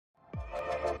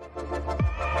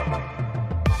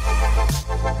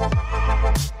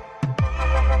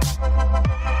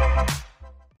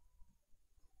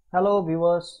Hello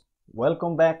viewers,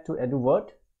 welcome back to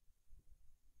Eduvert.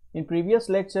 In previous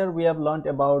lecture we have learnt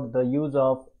about the use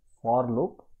of for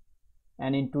loop,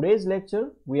 and in today's lecture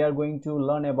we are going to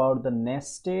learn about the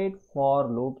nested for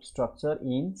loop structure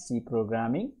in C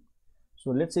programming.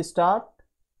 So let's start.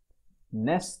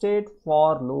 Nested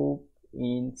for loop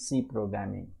in C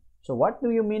programming. So what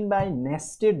do you mean by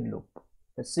nested loop?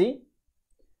 Let's see.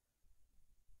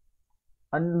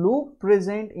 A loop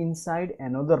present inside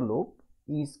another loop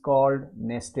is called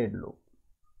nested loop.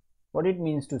 What it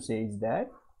means to say is that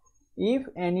if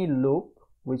any loop,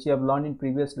 which you have learned in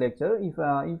previous lecture,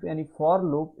 if any for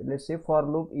loop, let's say for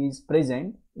loop is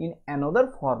present in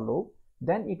another for loop,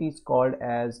 then it is called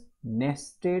as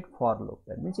nested for loop.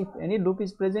 That means if any loop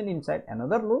is present inside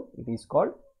another loop, it is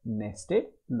called nested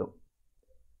loop.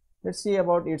 Let's see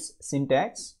about its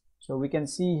syntax. So we can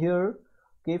see here,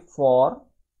 okay, for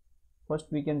first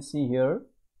we can see here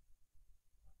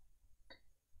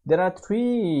there are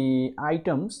three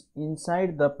items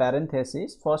inside the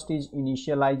parenthesis. First is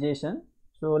initialization.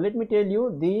 So let me tell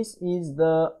you, this is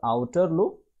the outer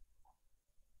loop,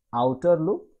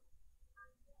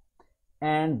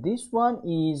 and this one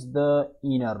is the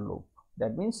inner loop.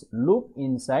 That means loop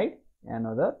inside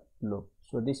another loop.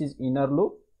 So this is inner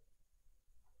loop.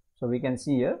 So we can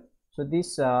see here. So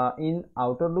this in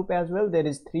outer loop as well, there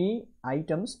is three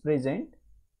items present: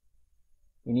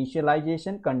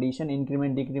 initialization, condition,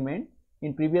 increment, decrement.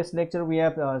 In previous lecture we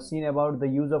have seen about the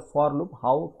use of for loop,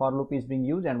 how for loop is being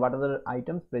used and what are the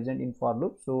items present in for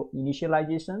loop. So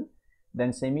initialization,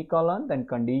 then semicolon, then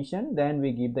condition, then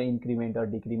we give the increment or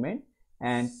decrement,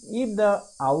 and if the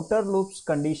outer loop's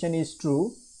condition is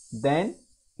true, then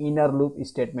inner loop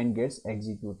statement gets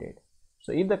executed.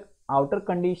 So if the outer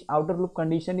loop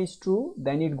condition is true,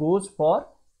 then it goes for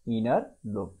inner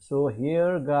loop. So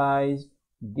here guys,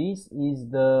 this is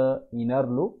the inner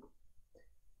loop,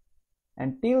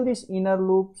 and till this inner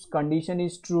loop's condition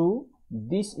is true,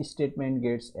 this statement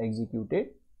gets executed,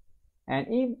 and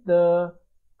if the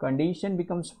condition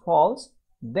becomes false,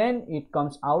 then it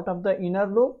comes out of the inner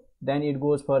loop, then it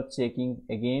goes for checking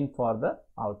again for the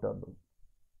outer loop,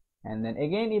 and then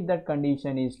again if that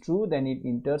condition is true, then it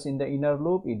enters in the inner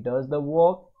loop, it does the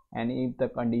work, and if the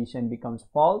condition becomes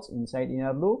false inside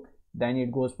inner loop, then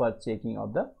it goes for checking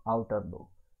of the outer loop.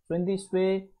 So in this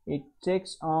way it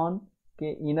checks on,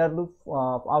 okay, inner loop,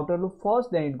 outer loop first,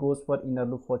 then it goes for inner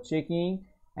loop for checking,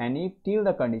 and if till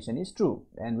the condition is true,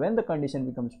 and when the condition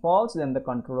becomes false, then the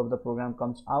control of the program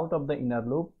comes out of the inner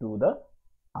loop to the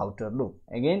outer loop.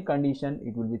 Again condition,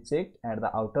 it will be checked at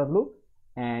the outer loop,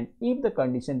 and if the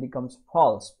condition becomes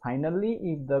false, finally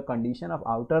if the condition of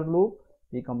outer loop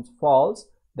becomes false,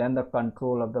 then the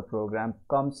control of the program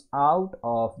comes out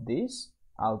of this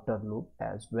outer loop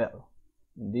as well.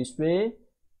 In this way,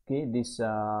 okay, this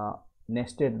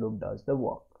nested loop does the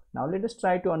work. Now let us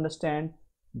try to understand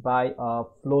by a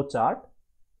flow chart.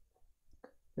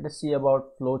 Let us see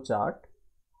about flow chart.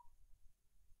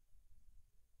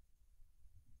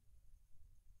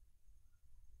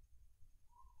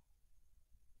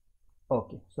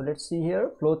 Okay, so let's see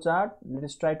here flow chart. Let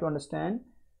us try to understand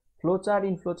flow chart.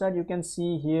 In flow chart you can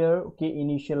see here, okay,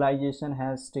 initialization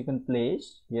has taken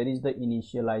place. Here is the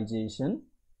initialization.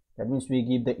 That means we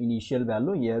give the initial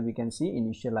value. Here we can see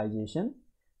initialization.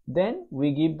 Then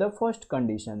we give the first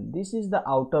condition. This is the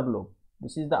outer loop.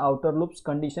 This is the outer loop's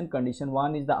condition. Condition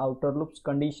 1 is the outer loop's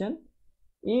condition.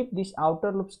 If this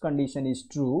outer loop's condition is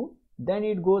true, then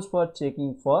it goes for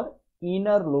checking for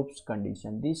inner loop's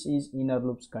condition. This is inner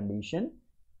loop's condition.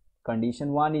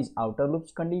 Condition 1 is outer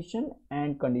loop's condition,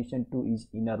 and condition 2 is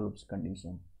inner loop's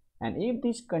condition. And if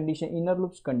this condition, inner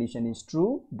loop's condition, is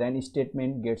true, then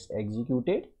statement gets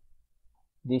executed.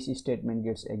 This statement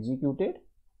gets executed,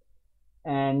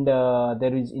 and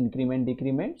there is increment,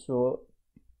 decrement. So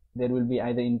there will be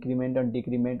either increment or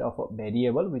decrement of a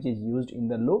variable which is used in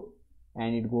the loop,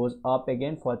 and it goes up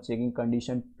again for checking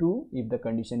condition 2. If the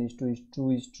condition is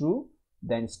true,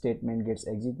 then statement gets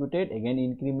executed. Again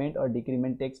increment or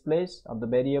decrement takes place of the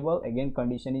variable. Again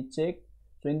condition is checked.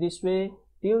 So in this way,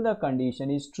 till the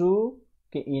condition is true,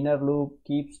 okay, inner loop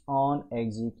keeps on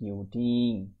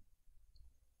executing,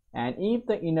 and if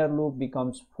the inner loop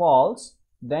becomes false,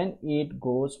 then it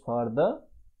goes for the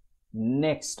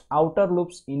next outer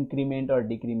loop's increment or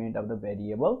decrement of the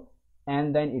variable,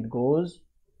 and then it goes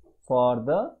for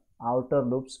the outer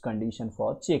loop's condition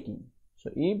for checking. So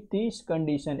if this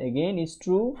condition again is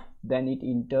true, then it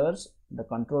enters, the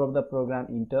control of the program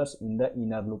enters in the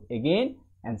inner loop again,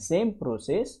 and same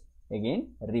process again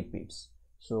repeats.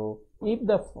 So if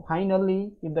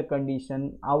finally if the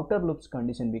condition, outer loop's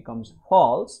condition becomes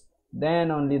false,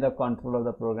 then only the control of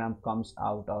the program comes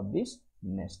out of this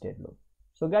nested loop.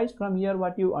 So guys, from here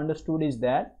what you understood is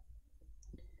that,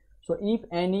 so if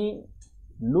any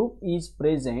loop is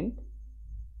present,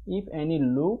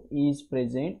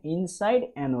 inside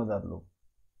another loop,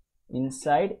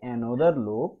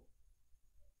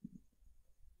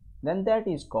 then that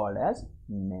is called as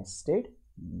nested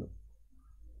loop.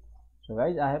 So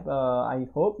guys, I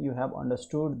hope you have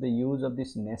understood the use of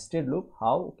this nested loop,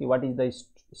 how, okay, what is the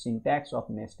syntax of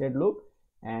nested loop,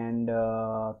 and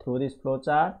through this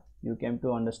flowchart you came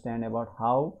to understand about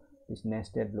how this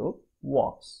nested loop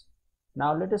works.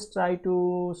 Now let us try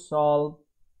to solve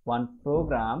one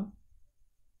program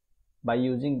by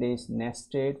using this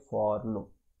nested for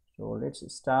loop. So let's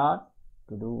start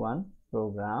to do one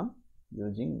program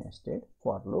using nested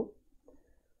for loop.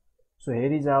 So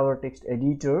here is our text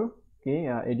editor, okay,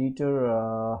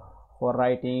 for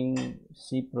writing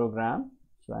C program.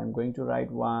 So I'm going to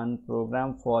write one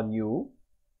program for you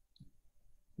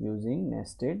using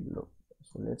nested loop.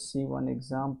 So let's see one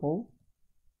example.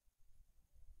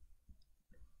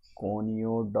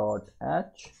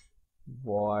 conio.h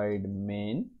void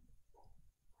main.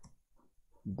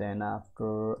 Then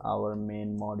after our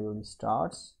main module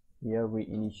starts, here we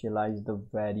initialize the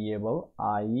variable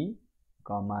I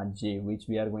comma j, which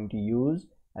we are going to use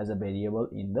as a variable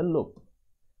in the loop.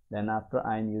 Then after,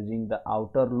 I am using the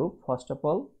outer loop. First of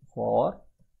all, for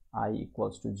I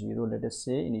equals to 0, let us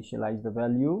say initialize the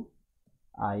value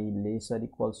I lesser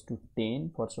equals to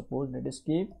 10 for suppose, let us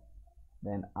give,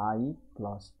 then I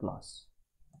plus plus.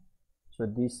 So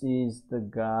this is the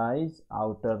guys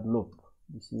outer loop.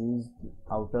 This is the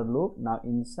outer loop. Now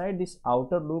inside this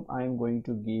outer loop I am going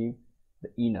to give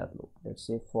the inner loop. Let's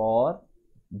say for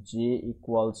j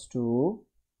equals to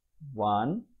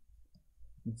 1,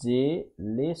 j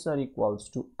lesser equals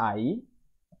to I,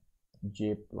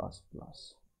 j plus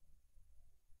plus,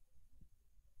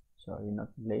 sorry, not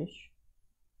less,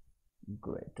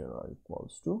 greater or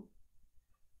equals to,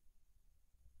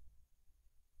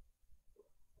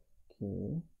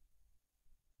 okay,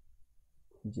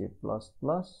 j plus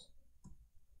plus.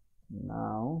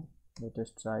 Now let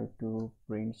us try to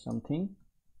print something.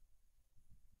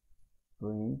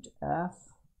 Print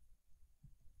f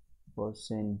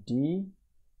 %d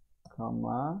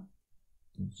comma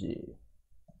j.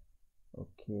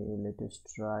 Okay, let us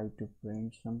try to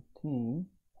print something.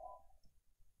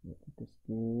 Let us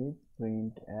give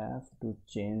print f to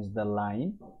change the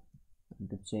line.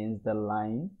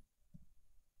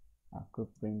 After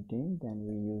printing, then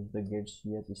we use the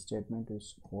getCH statement to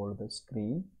scroll the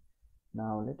screen.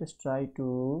 Now let us try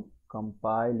to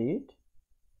compile it.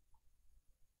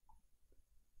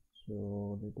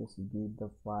 So let us give the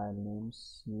file name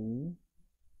C.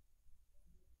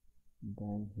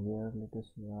 Then here let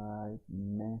us write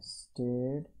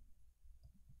nested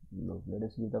loop. Let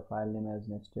us give the file name as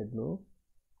nested loop.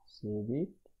 Save it.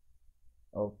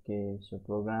 Okay, so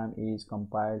program is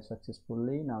compiled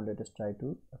successfully. Now let us try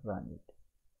to run it.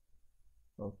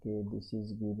 Okay, this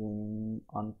is giving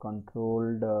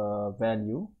uncontrolled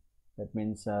value. That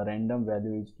means random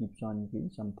value is keeps on increasing.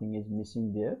 Something is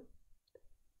missing there.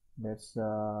 Let's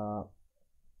so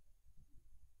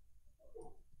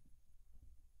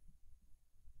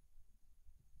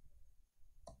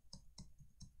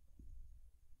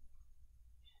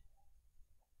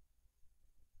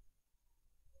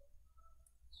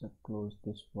close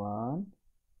this one.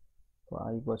 For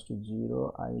I equals to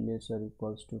 0, I lesser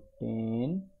equals to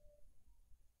 10,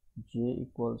 j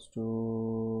equals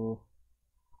to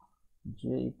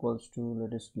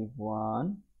let us give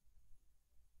 1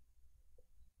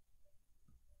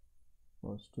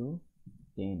 equals to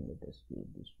 10. Let us give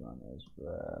this one as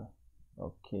well.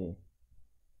 Okay,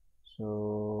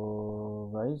 so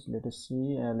guys, let us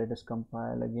see, let us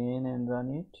compile again and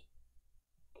run it.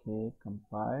 Okay,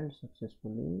 compiled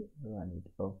successfully, run it.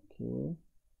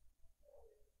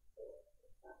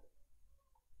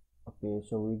 Okay,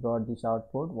 so we got this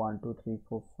output 1 2 3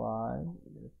 4 5.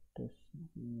 Let us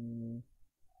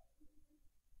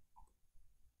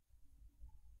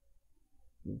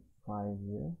give 5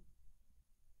 here,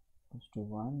 equals to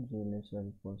 1, j lesser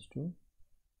equals to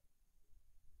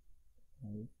I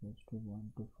equals to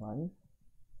 1 to 5,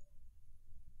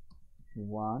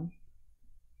 1,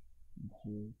 j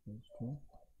equals to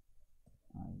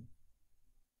I.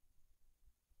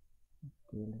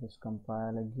 Okay, let us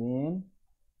compile again.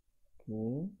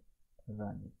 Okay,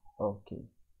 run it. Okay,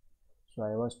 so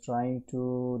I was trying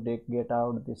to take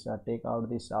out this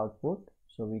output.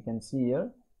 So we can see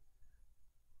here,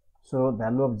 so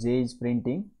value of j is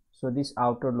printing. So this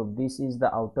outer loop, this is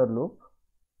the outer loop.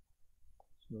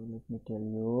 So let me tell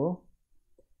you,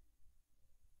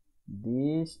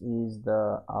 this is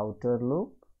the outer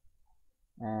loop.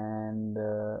 and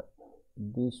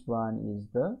this one is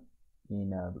the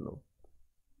inner loop.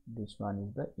 This one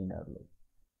is the inner loop.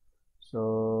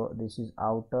 So this is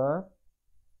outer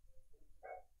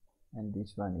and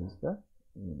this one is the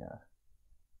inner.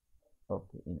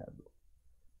 Okay, inner loop.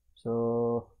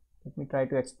 So let me try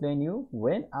to explain you.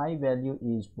 When I value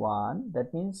is 1,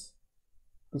 that means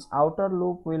this outer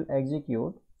loop will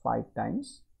execute 5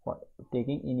 times for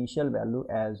taking initial value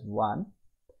as 1.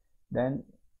 Then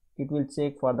it will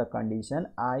check for the condition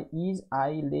I is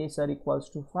I less or equals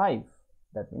to 5.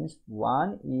 That means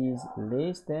 1 is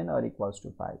less than or equals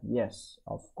to 5. Yes,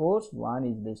 of course 1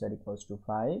 is less or equals to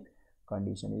 5.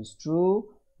 Condition is true.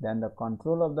 Then the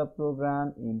control of the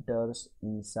program enters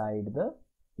inside the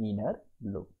inner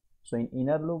loop. So in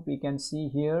inner loop we can see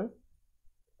here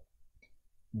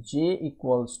j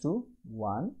equals to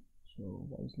 1. So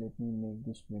guys, let me make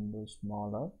this window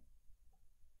smaller.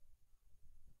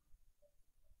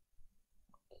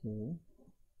 Okay,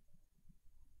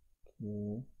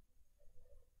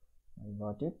 I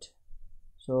got it.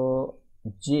 So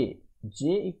j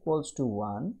equals to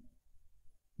 1,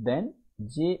 then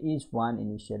j is 1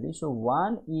 initially, so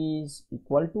 1 is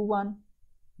equal to 1.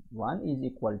 1 is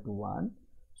equal to 1,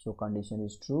 so condition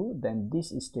is true. Then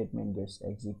this statement gets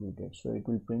executed, so it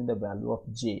will print the value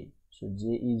of j. So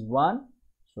j is 1,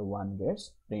 so 1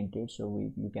 gets printed. So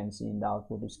you can see in the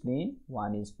output screen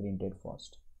 1 is printed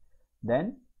first.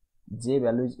 Then j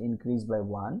value is increased by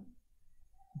 1,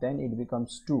 then it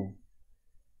becomes 2.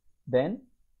 Then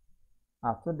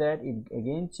after that it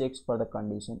again checks for the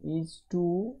condition, is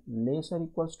 2 less or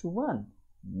equals to 1?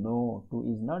 No, 2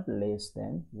 is not less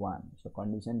than 1, so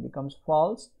condition becomes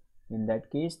false. In that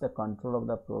case the control of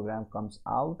the program comes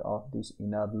out of this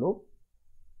inner loop,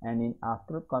 and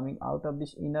after coming out of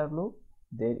this inner loop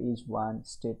there is one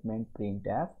statement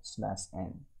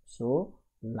printf/n. So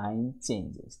line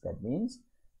changes. That means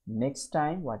next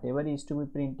time whatever is to be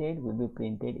printed will be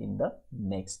printed in the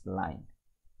next line.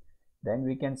 Then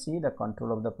we can see the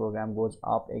control of the program goes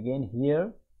up again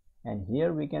here, and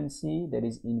here we can see there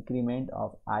is increment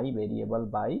of I variable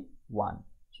by 1.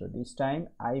 So this time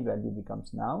I value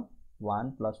becomes now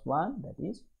 1 plus 1, that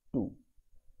is 2.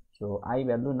 So I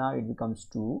value now it becomes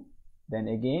 2. Then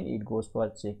again it goes for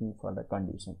checking for the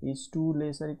condition, is 2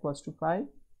 less or equals to 5?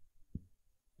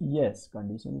 Yes,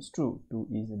 condition is true, 2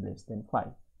 is less than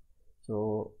 5.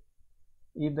 So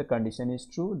if the condition is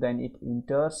true, then it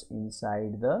enters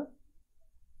inside the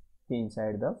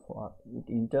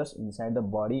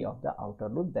body of the outer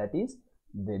loop. That is,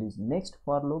 there is next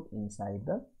for loop inside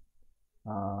the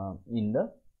in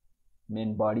the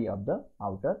main body of the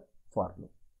outer for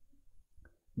loop.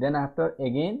 Then after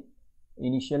again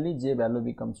initially j value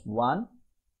becomes 1,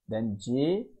 then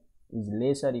j is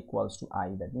less or equals to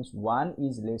I. That means 1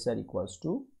 is less or equals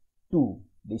to 2.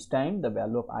 This time the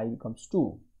value of I becomes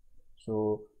 2.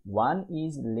 So 1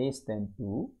 is less than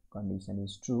 2, condition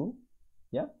is true.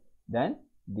 Yeah, then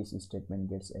this statement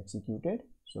gets executed.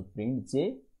 So print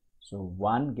j, so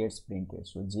 1 gets printed.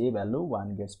 So j value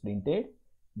 1 gets printed.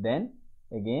 Then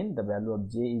again the value of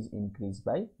j is increased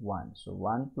by 1. So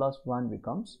 1 plus 1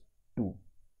 becomes 2.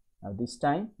 Now this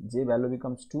time j value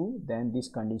becomes 2, then this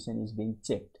condition is being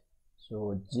checked.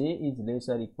 So j is less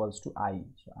or equals to I.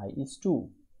 So I is 2.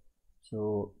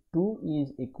 So 2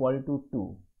 is equal to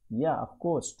 2. Yeah, of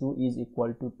course 2 is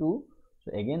equal to 2.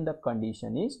 So again the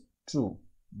condition is true.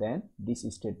 Then this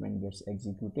statement gets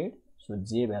executed. So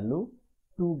j value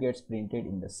 2 gets printed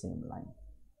in the same line.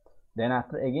 Then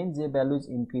after again j value is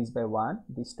increased by 1.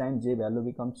 This time j value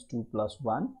becomes 2 plus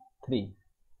 1, 3.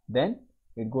 Then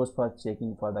it goes for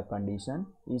checking for the condition,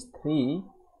 is 3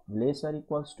 less or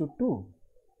equals to 2?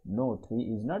 No, 3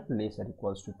 is not less or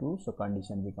equals to 2. So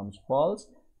condition becomes false.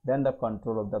 Then the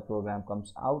control of the program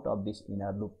comes out of this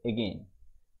inner loop again.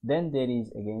 Then there is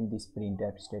again this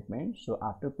printf statement. So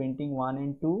after printing 1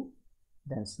 and 2,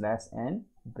 then /n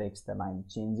breaks the line,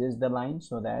 changes the line,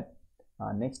 so that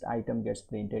next item gets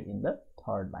printed in the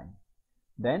third line.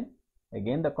 Then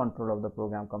again the control of the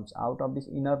program comes out of this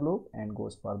inner loop and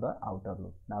goes for the outer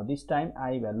loop. Now this time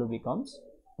I value becomes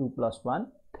 2 plus 1,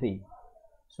 3.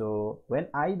 So when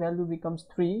I value becomes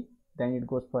 3, then it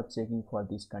goes for checking for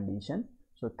this condition.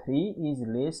 So 3 is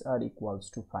less or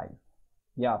equals to 5.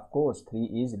 Yeah, of course 3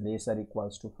 is less or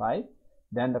equals to 5.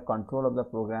 Then the control of the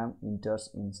program enters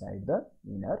inside the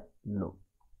inner loop.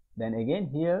 Then again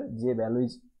here j value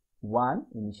is 1,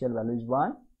 initial value is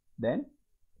 1, then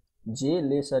j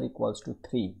less or equals to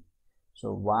 3.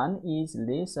 So 1 is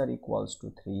less or equals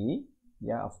to 3.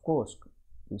 Yeah, of course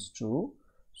is true.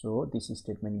 So this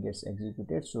statement gets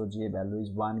executed. So j value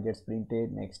is 1 gets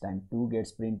printed, next time 2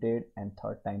 gets printed, and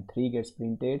third time 3 gets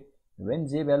printed. When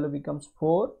j value becomes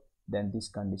 4, then this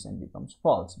condition becomes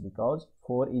false because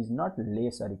 4 is not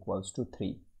less or equals to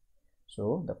 3.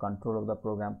 So the control of the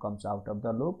program comes out of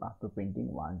the loop after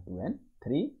printing 1, 2 and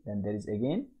 3. Then there is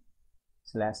again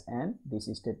 /n. This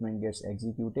statement gets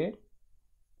executed.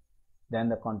 Then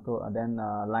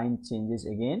the line changes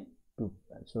again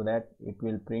so that it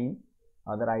will print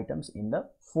other items in the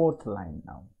 4th line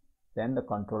now. Then the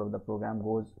control of the program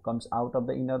comes out of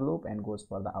the inner loop and goes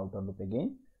for the outer loop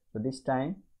again. So this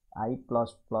time I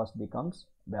plus plus becomes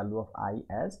value of I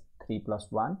as 3 plus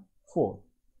 1, 4.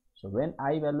 So when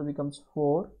I value becomes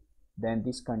 4, then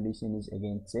this condition is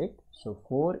again checked. So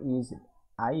 4 is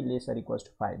I less or equals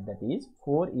to 5, that is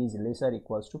 4 is less or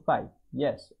equals to 5.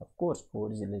 Yes, of course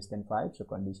 4 is less than 5, so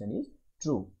condition is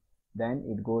true. Then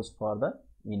it goes for the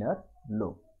inner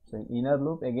loop. So in inner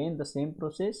loop again the same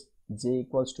process, j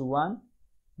equals to 1,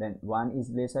 then 1 is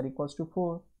less or equals to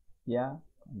 4. Yeah,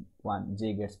 1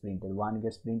 j gets printed, 1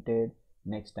 gets printed,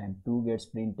 next time 2 gets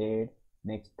printed,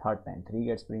 next third time 3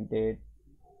 gets printed,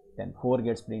 then 4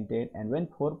 gets printed, and when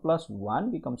 4 plus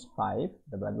 1 becomes 5,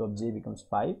 the value of j becomes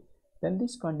 5, then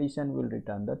this condition will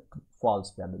return the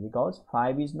false value because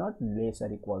 5 is not less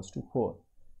or equals to 4.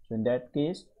 So in that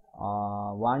case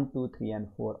 1, 2, 3 and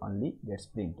 4 only gets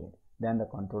printed. Then the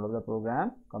control of the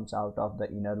program comes out of the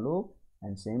inner loop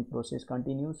and same process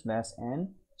continues, /n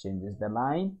changes the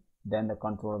line. Then the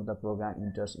control of the program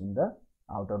enters in the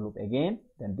outer loop again.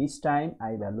 Then this time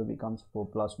I value becomes 4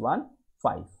 plus 1,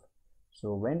 5.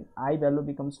 So when I value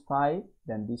becomes 5,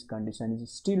 then this condition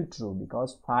is still true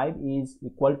because 5 is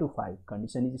equal to 5.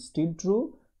 Condition is still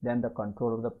true. Then the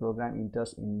control of the program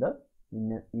enters in the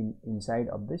inside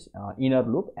of this inner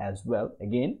loop as well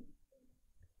again.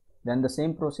 Then the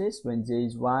same process, when j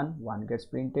is 1, 1 gets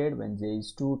printed, when j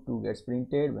is 2, 2 gets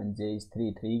printed, when j is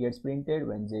 3, 3 gets printed,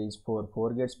 when j is 4,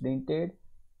 4 gets printed,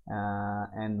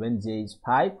 and when j is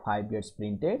 5, 5 gets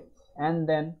printed, and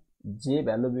then j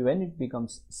value when it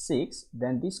becomes 6,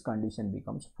 then this condition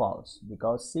becomes false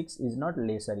because 6 is not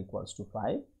less or equals to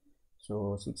 5.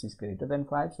 So 6 is greater than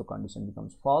 5, so condition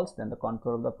becomes false. Then the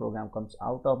control of the program comes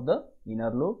out of the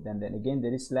inner loop. Then again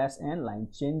there is /n, line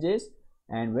changes,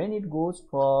 and when it goes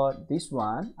for this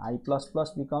one, I plus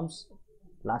plus becomes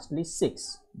lastly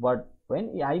 6. But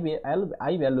when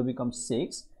I value becomes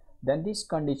 6, then this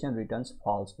condition returns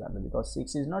false value because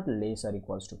 6 is not less or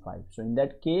equals to 5. So in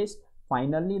that case,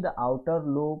 finally the outer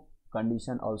loop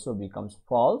condition also becomes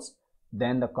false.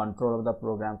 Then the control of the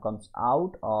program comes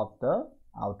out of the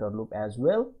outer loop as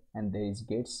well, and there is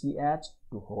get ch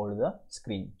to hold the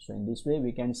screen. So in this way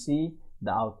we can see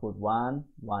the output 1,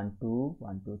 1, 2,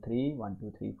 1, 2, 3, 1,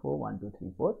 2, 3, 4, 1, 2,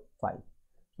 3, 4, 5.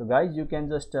 So guys, you can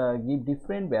just give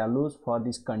different values for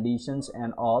these conditions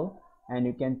and all, and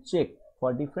you can check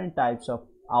for different types of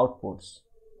outputs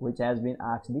which has been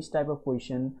asked. This type of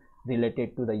question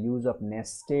related to the use of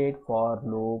nested for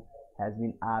loop has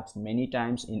been asked many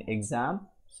times in exam.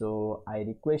 So I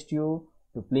request you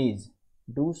to please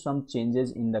do some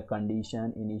changes in the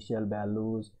condition, initial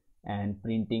values and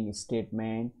printing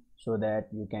statement so that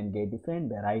you can get different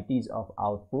varieties of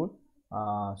output.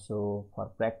 So for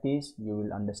practice you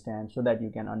will understand, so that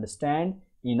you can understand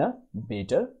in a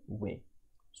better way.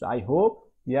 So I hope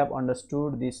you have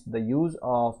understood the use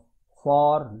of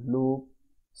for loop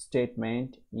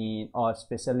statement in, or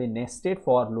especially nested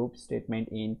for loop statement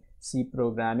in C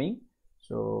programming.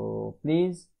 So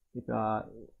please, if I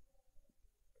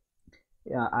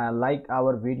like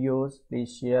our videos,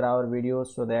 please share our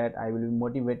videos so that I will be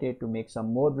motivated to make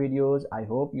some more videos. I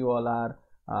hope you all are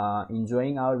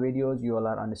enjoying our videos, you all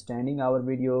are understanding our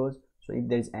videos. So if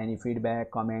there is any feedback,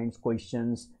 comments,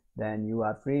 questions, then you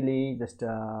are freely just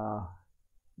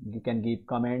you can give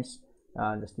comments.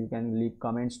 You can leave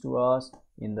comments to us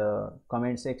in the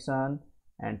comment section,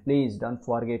 and please don't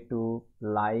forget to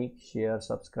like, share,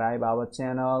 subscribe our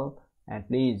channel, and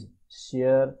please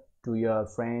share to your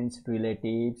friends,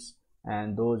 relatives,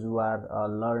 and those who are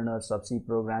learners of C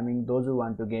programming, those who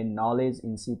want to gain knowledge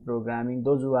in C programming,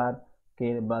 those who are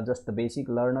just the basic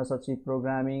learners of C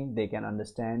programming. They can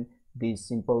understand these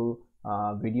simple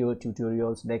video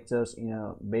tutorials, lectures in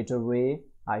a better way.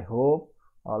 I hope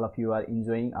all of you are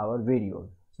enjoying our videos.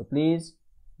 So please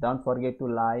don't forget to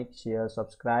like, share,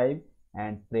 subscribe,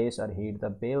 and press or hit the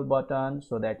bell button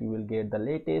so that you will get the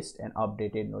latest and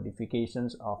updated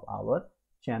notifications of our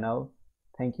channel.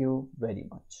 Thank you very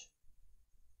much.